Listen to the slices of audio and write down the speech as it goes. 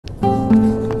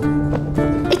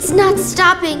It's not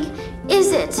stopping,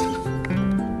 is it?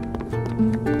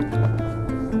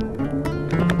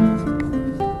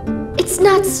 It's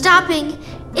not stopping,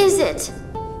 is it?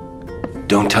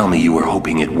 Don't tell me you were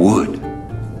hoping it would.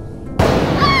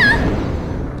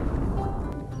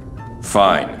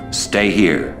 Fine, stay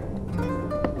here.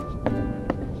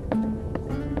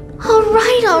 All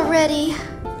right already.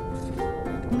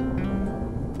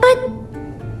 But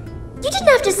you didn't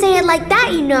have to say it like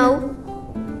that, you know.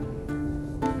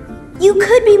 You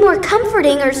could be more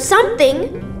comforting or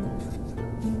something.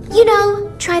 You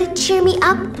know, try to cheer me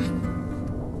up.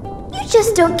 You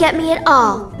just don't get me at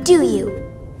all, do you?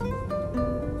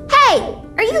 Hey,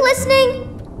 are you listening?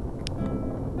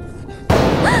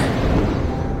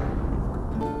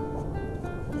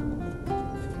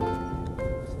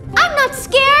 I'm not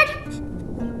scared.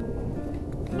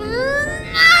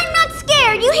 I'm not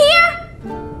scared, you hear?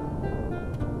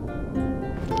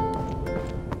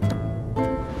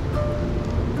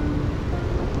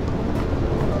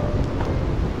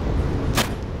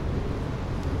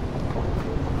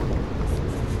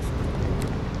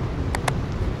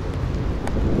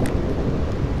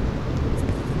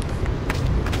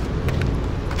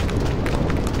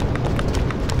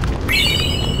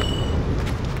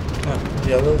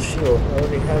 Yellow shield. I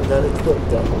already have that equipped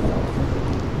though.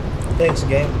 Thanks,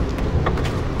 game.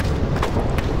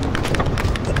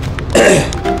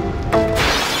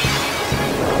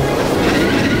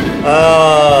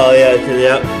 Oh,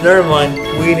 yeah. Never mind.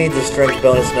 We need the strength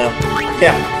bonus now.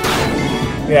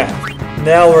 Yeah.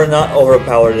 Now we're not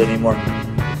overpowered anymore.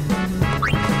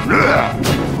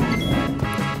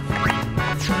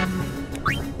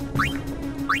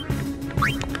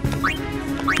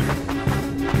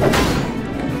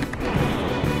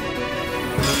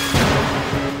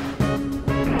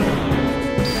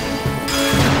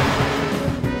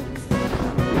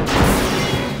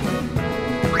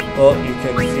 Well, you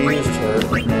confused her,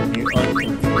 and then you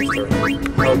unconfused her.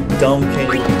 How dumb can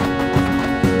you be?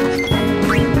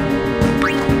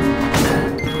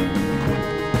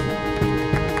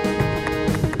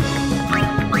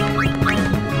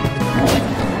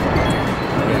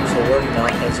 Okay, so we're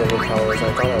not as overpowered as I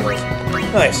thought I was.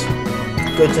 Nice.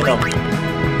 Good to know.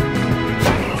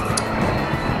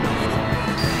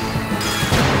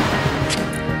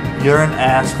 You're an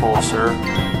asshole, sir.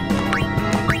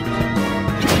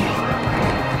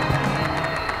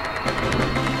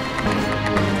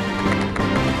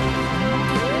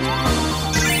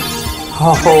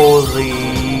 Holy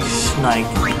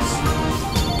shnikes.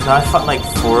 Can I fight like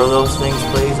 4 of those things,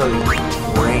 please? I'll be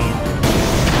brain.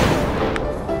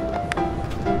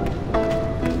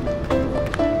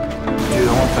 Dude, I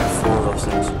want to fight 4 of those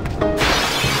things.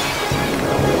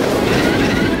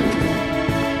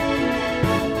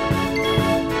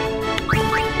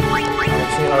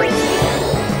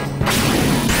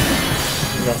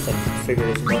 Nothing. Figured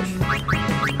as much.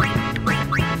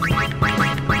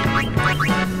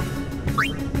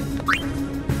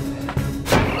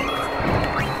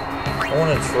 I want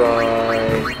to try...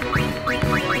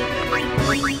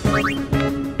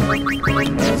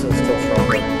 This is still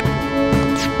stronger.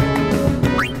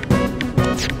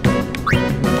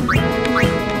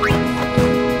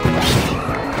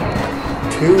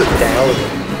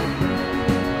 2,000.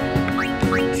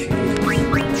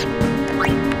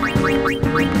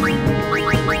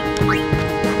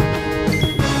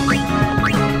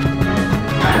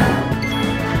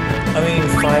 I mean,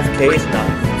 5K is not,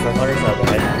 500 is not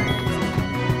bad.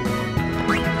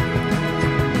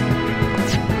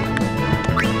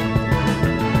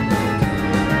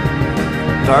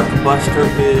 Dark Buster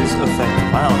is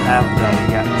effective. I don't have that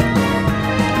yet.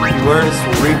 Where is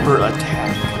Reaper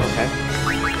attack? Okay.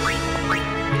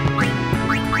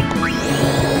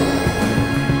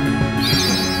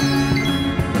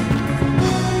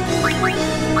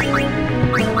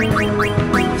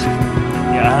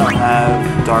 Yeah, I don't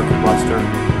have Dark Buster.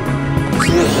 Let's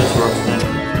see if this works then.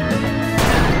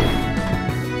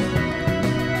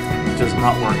 It does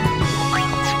not work.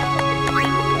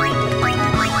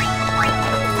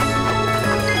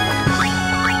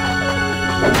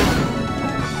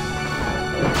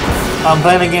 I'm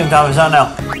playing the game, Tom. It's not now.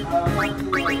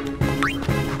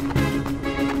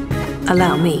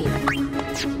 Allow me.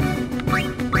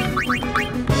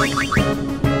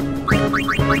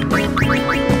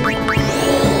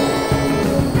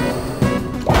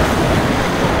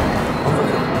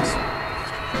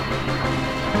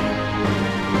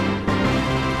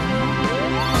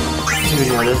 Dude,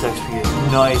 yeah, this XP is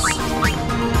nice.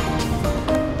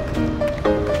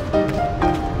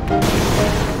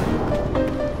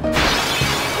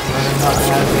 Not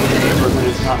having a neighborhood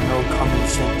is not no common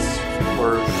sense or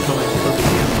coming to the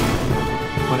game.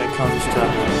 when it comes to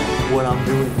what I'm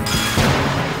doing.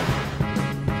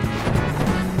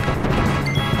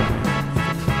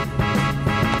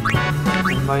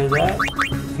 And by that,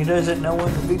 he doesn't know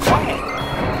when to be quiet.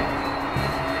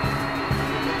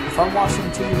 If I'm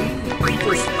watching TV, he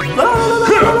just doesn't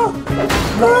shut up.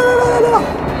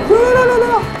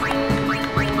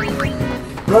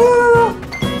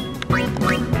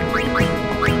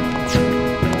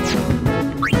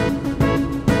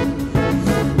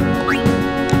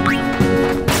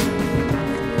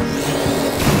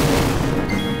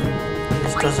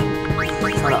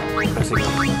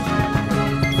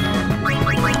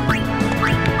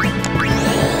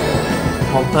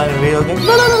 I'm playing a video game.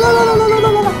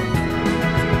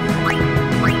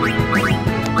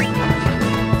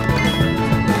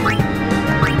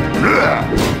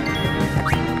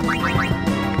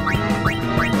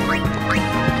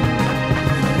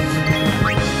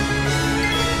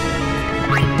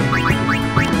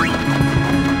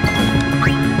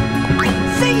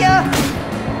 See ya!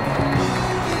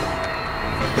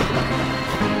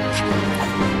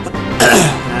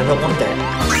 I don't want that.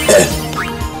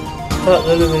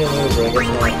 Let me move, I guess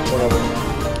not. Whatever.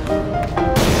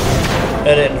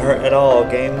 That didn't hurt at all,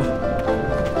 game.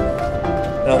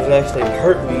 Now, if it actually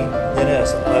hurt me, then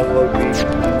yes, I would be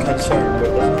concerned, but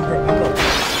it doesn't hurt me much.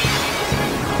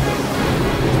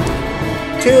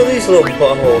 Two of these little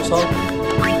buttholes, huh?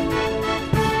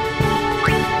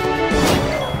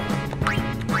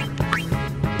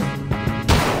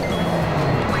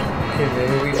 Okay,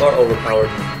 maybe we are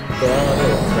overpowered. But I don't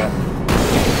know, crap.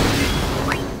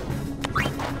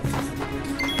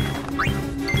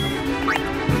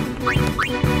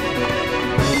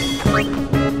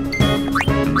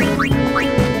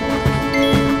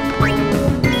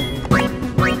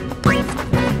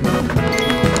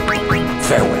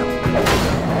 Farewell.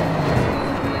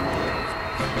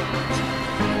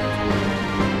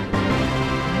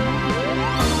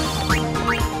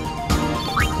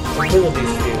 I'm killing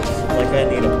these fuse, like I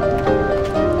need them.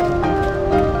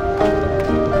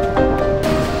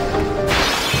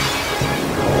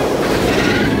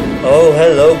 Oh,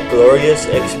 hello, glorious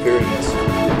experience.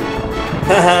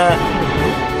 Haha!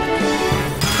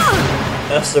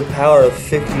 That's the power of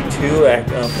 52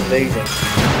 evasion.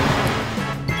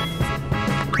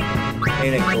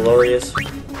 Ain't it glorious?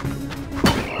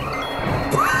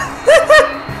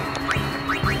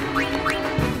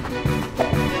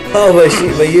 Oh,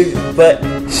 but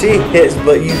she hits,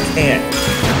 but you can't.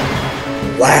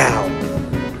 Wow.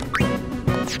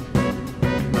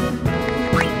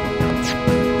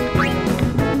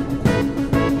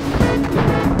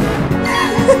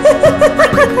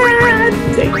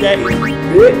 Take that, you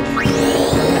bitch.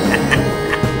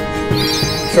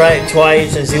 Try it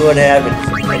twice and see what happens.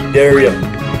 I dare you.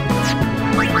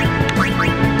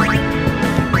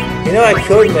 You know, I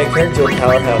could make her into a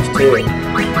powerhouse too.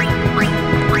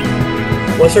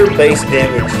 What's her base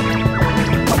damage?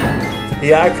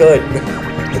 Yeah, I could.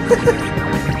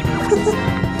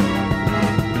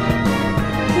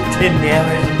 10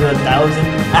 damage into 1,000?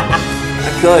 I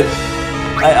could.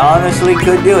 I honestly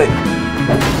could do it.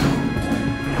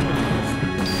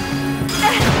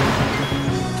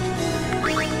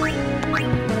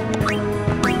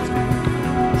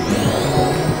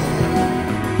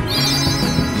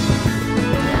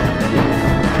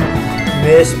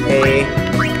 Miss me.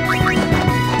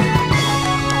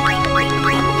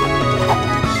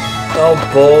 Oh,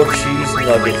 bull cheese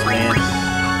nuggets, man.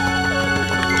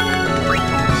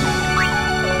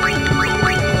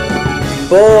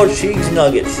 Bull cheese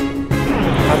nuggets.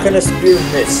 How can a spear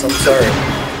miss? I'm sorry.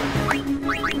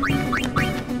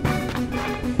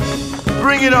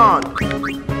 Bring it on!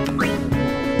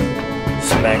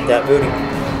 Smack that booty.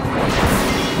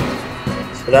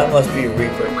 So that must be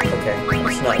Reaper. Okay,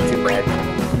 it's not too bad.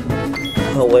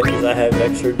 Oh wait, because I have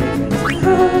extra defense.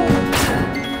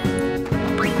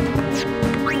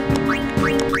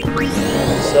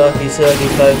 Sucky, sucky,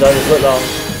 $5 foot long.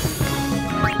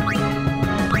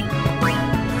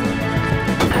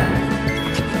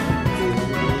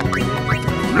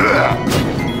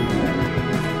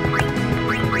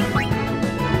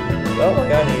 Oh my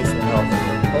god, I need some help.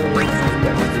 Holy shit.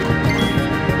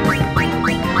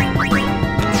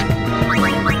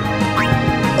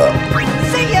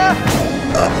 See ya!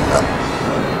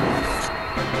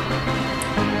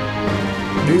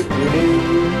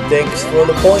 Thanks for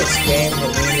the points, game. It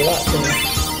means a lot to me.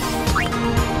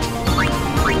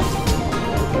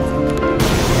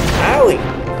 Owie!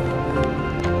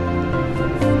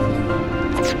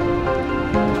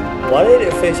 Why did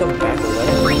it face him backwards?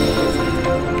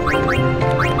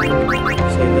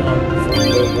 Say that I'm from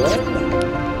the what?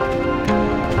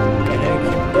 And I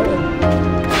keep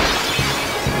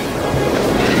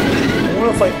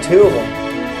two of them.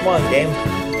 Come on, game.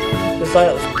 This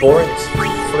line was boring as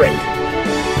frick.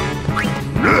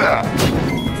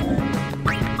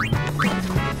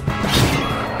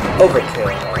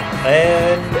 Overkill.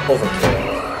 And overkill.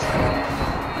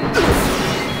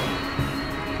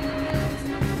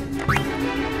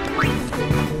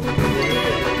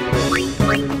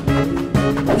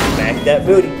 Smack that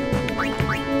booty.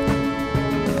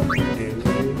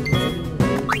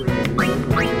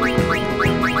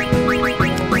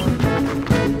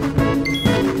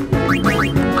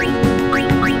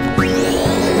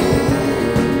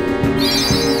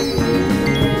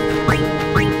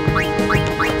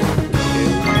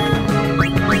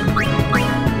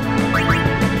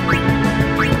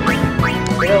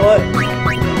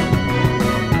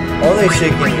 Only she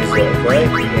can use that, right?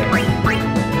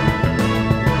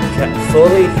 Yeah.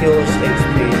 Fully heals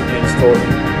HP and store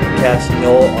cast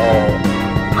null all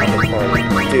on the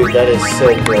party. Dude, that is so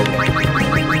broken.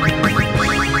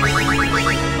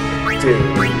 Dude.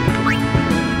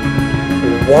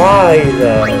 Why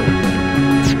though?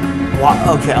 Why?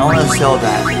 Okay, I want to sell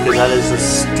that because that is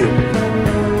just stupid.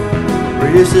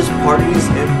 Reduces party's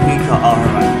MP cost.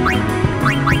 Alright.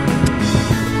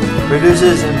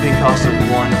 Reduces MP cost of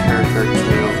one character to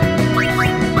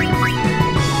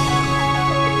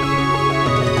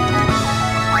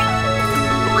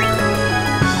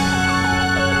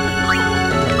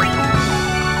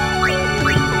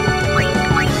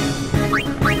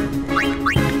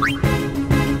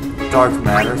dark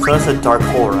matter. So that's a dark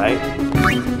hole, right?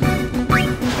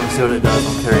 Let's see what it does.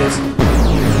 I'm curious.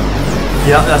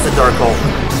 Yeah, that's a dark hole.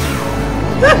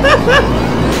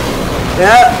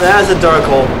 Yeah, that's a dark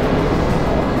hole.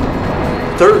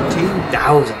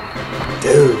 13,000.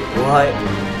 Dude, what?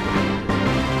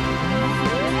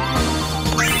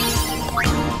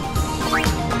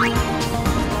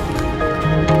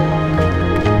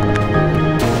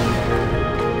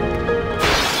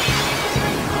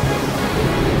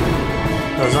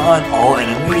 Those are on all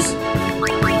enemies?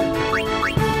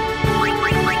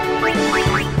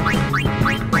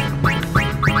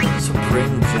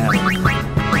 Supreme Gem.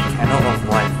 Candle of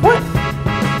Life. What?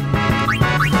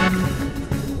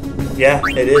 Yeah,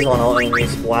 it is on all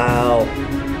enemies. Wow.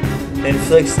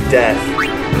 Inflicts death.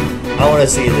 I want to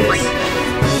see this.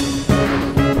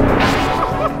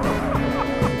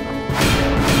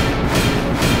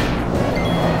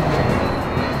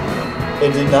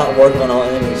 It did not work on all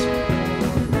enemies.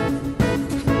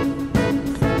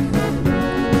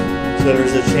 So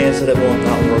there's a chance that it will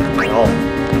not work at all.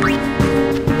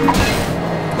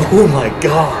 Oh my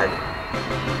god!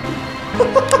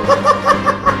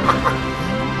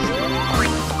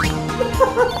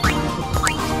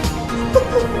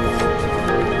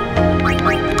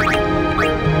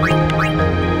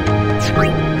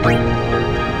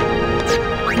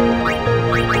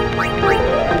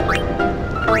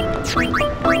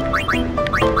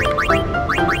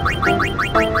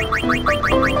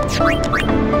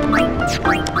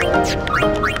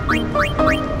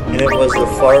 And it was the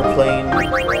far plane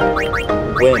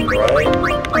wind, right?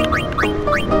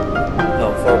 No,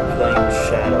 far plane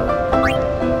shadow.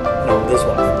 No, this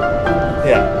one.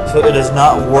 Yeah, so it does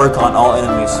not work on all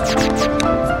enemies.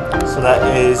 So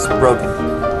that is broken.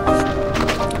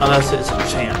 Unless it's a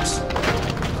chance.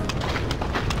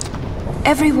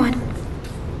 Everyone,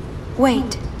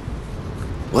 wait.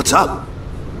 What's up?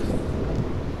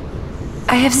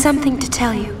 I have something to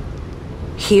tell you.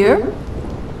 Here?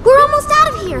 We're almost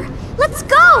out of here. Let's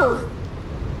go!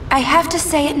 I have to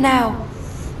say it now.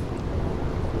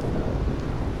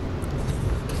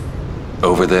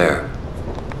 Over there.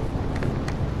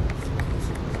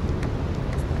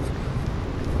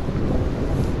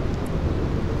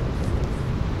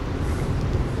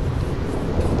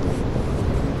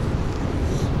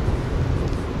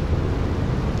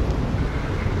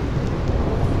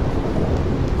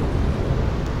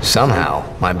 Somehow,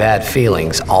 my bad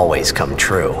feelings always come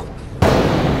true.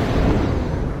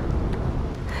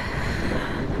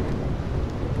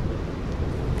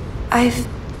 I've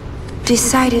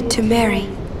decided to marry.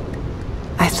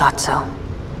 I thought so.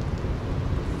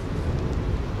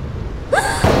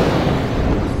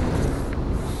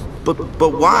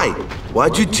 But why?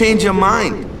 Why'd you change your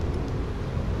mind?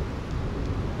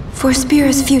 For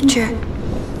Spira's future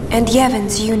and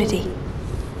Yevon's unity.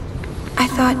 I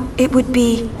thought it would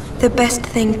be the best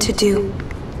thing to do.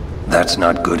 That's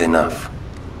not good enough.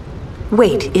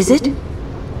 Wait, is it?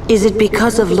 Is it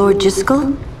because of Lord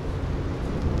Jiskel?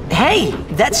 Hey,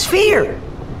 that sphere!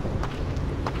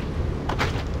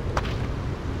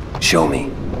 Show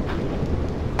me.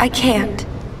 I can't.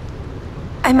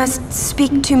 I must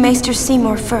speak to Maester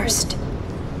Seymour first.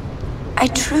 I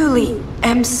truly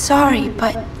am sorry,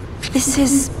 but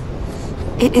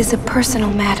it is a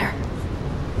personal matter.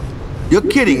 You're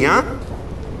kidding, huh?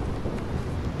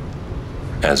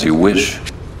 As you wish.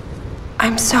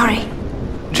 I'm sorry.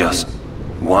 Just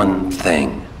one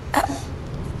thing.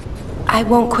 I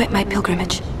won't quit my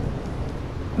pilgrimage.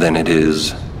 Then it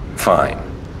is fine.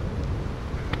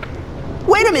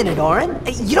 Wait a minute, Orin.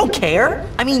 You don't care?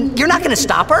 I mean, you're not gonna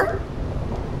stop her?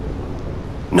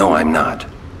 No, I'm not.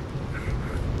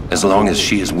 As long as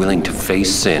she is willing to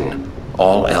face sin,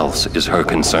 all else is her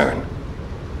concern.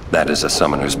 That is a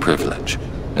summoner's privilege,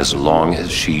 as long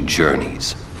as she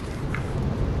journeys.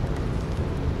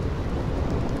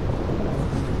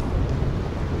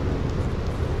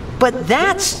 But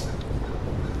that's...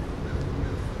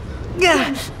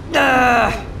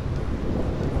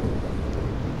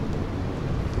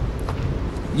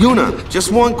 Yuna,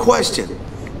 just one question.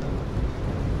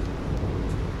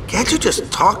 Can't you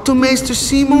just talk to Maester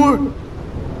Seymour?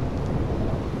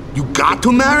 You got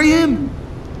to marry him?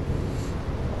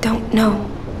 Don't know.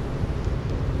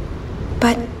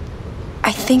 But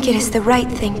I think it is the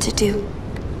right thing to do.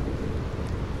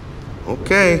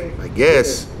 Okay, I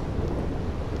guess.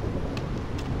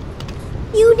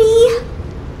 Uni!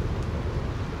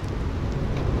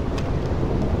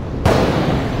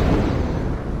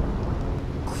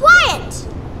 Quiet!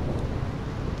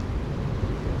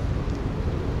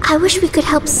 I wish we could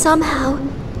help somehow.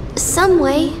 Some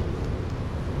way.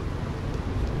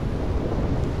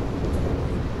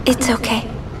 It's okay.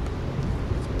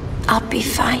 I'll be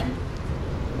fine.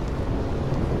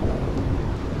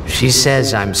 She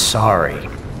says I'm sorry.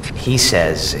 He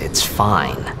says it's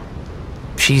fine.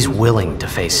 She's willing to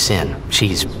face sin.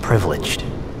 She's privileged.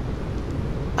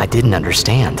 I didn't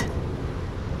understand.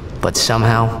 But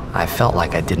somehow, I felt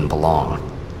like I didn't belong.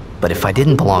 But if I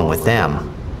didn't belong with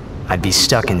them, I'd be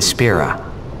stuck in Spira,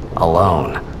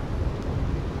 alone.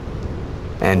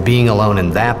 And being alone in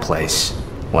that place,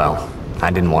 well, I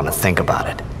didn't want to think about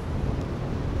it.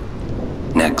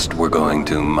 Next, we're going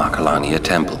to Makalania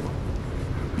Temple.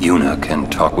 Yuna can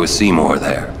talk with Seymour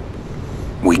there.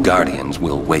 We Guardians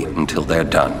will wait until they're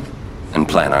done and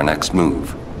plan our next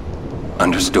move.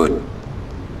 Understood?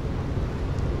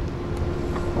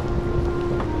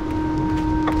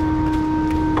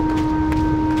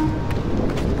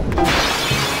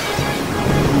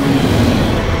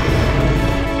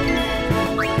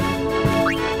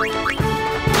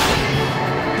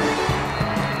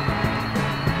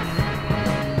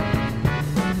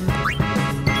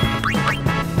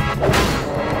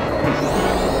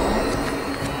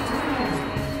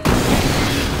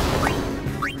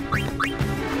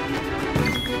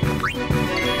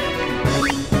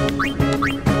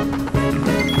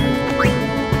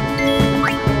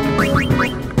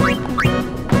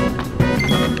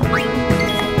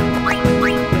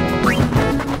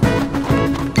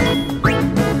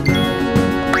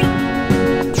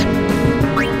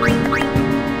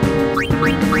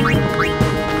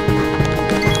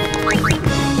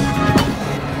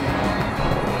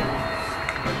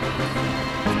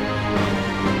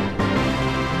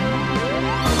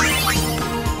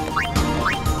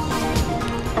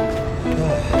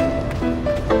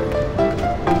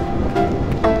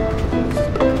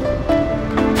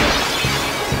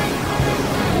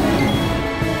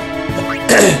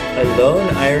 A lone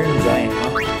iron giant,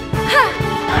 huh?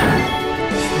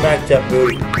 Smack that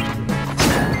booty.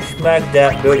 Smack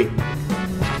that booty.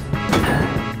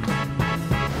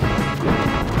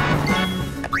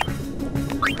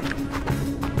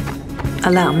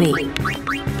 Allow me.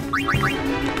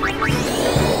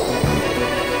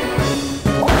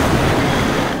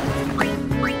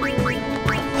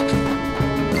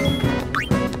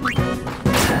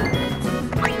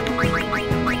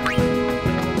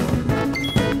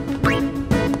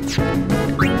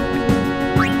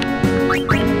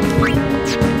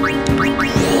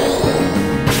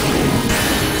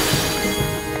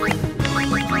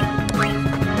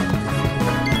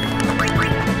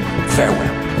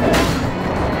 Farewell.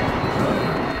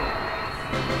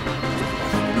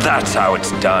 That's how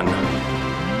it's done.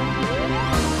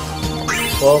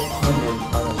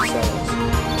 1,200 on themselves.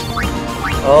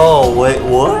 Oh, wait,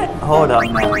 what? Hold up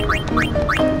now.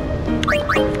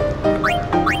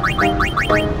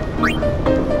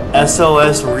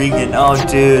 SOS Regan. Oh,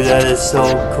 dude, that is so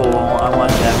cool. I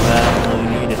want that, but I don't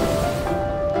really need it.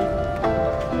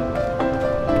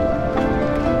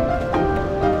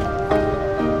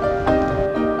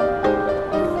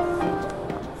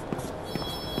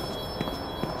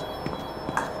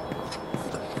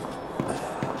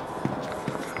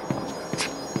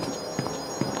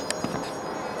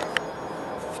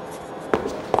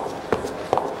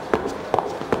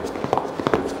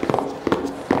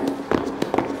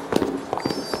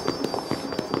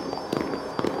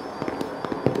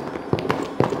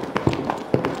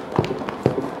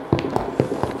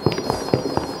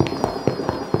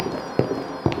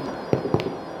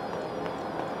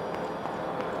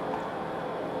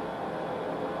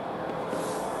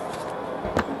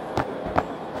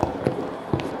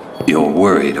 You're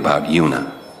worried about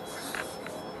Yuna.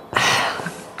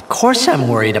 Of course I'm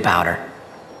worried about her.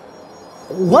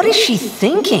 What is she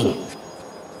thinking?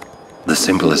 The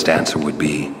simplest answer would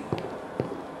be,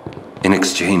 in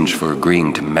exchange for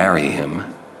agreeing to marry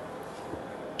him,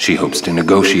 she hopes to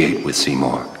negotiate with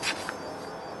Seymour.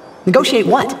 Negotiate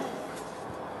what?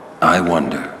 I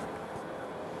wonder.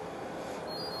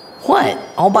 What?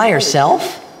 All by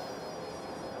herself?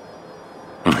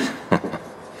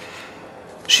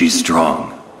 She's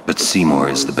strong, but Seymour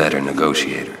is the better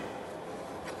negotiator.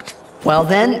 Well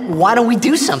then, why don't we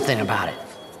do something about it?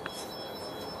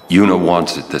 Yuna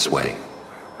wants it this way.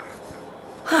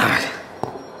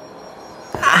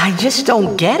 I just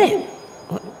don't get it.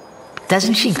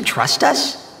 Doesn't she trust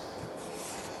us?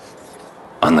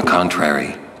 On the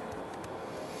contrary,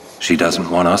 she doesn't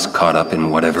want us caught up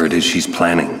in whatever it is she's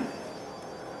planning.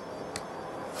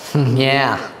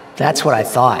 Yeah, that's what I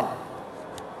thought.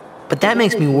 But that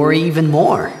makes me worry even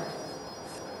more.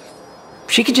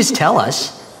 She could just tell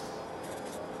us.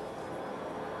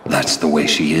 That's the way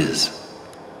she is.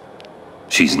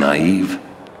 She's naive,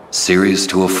 serious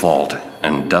to a fault,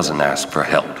 and doesn't ask for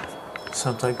help.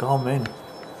 Sounds like all men.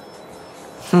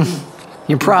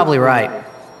 You're probably right.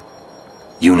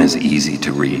 Yuna's easy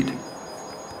to read.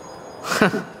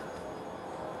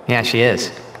 Yeah, she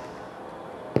is.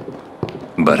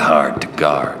 But hard to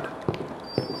guard.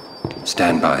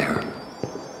 Stand by her.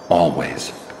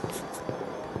 Always.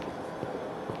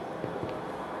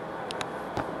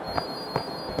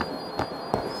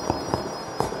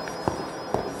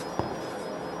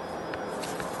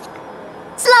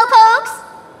 Slowpokes!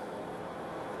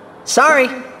 Sorry.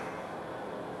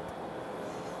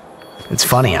 It's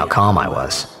funny how calm I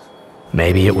was.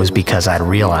 Maybe it was because I'd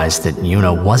realized that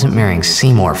Yuna wasn't marrying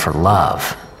Seymour for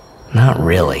love. Not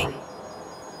really.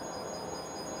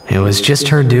 It was just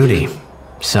her duty.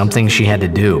 Something she had to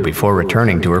do before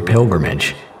returning to her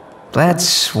pilgrimage.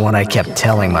 That's what I kept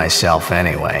telling myself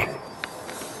anyway.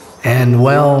 And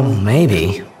well,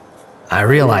 maybe. I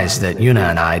realized that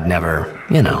Yuna and I'd never,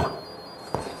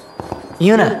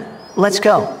 Yuna, let's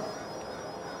go.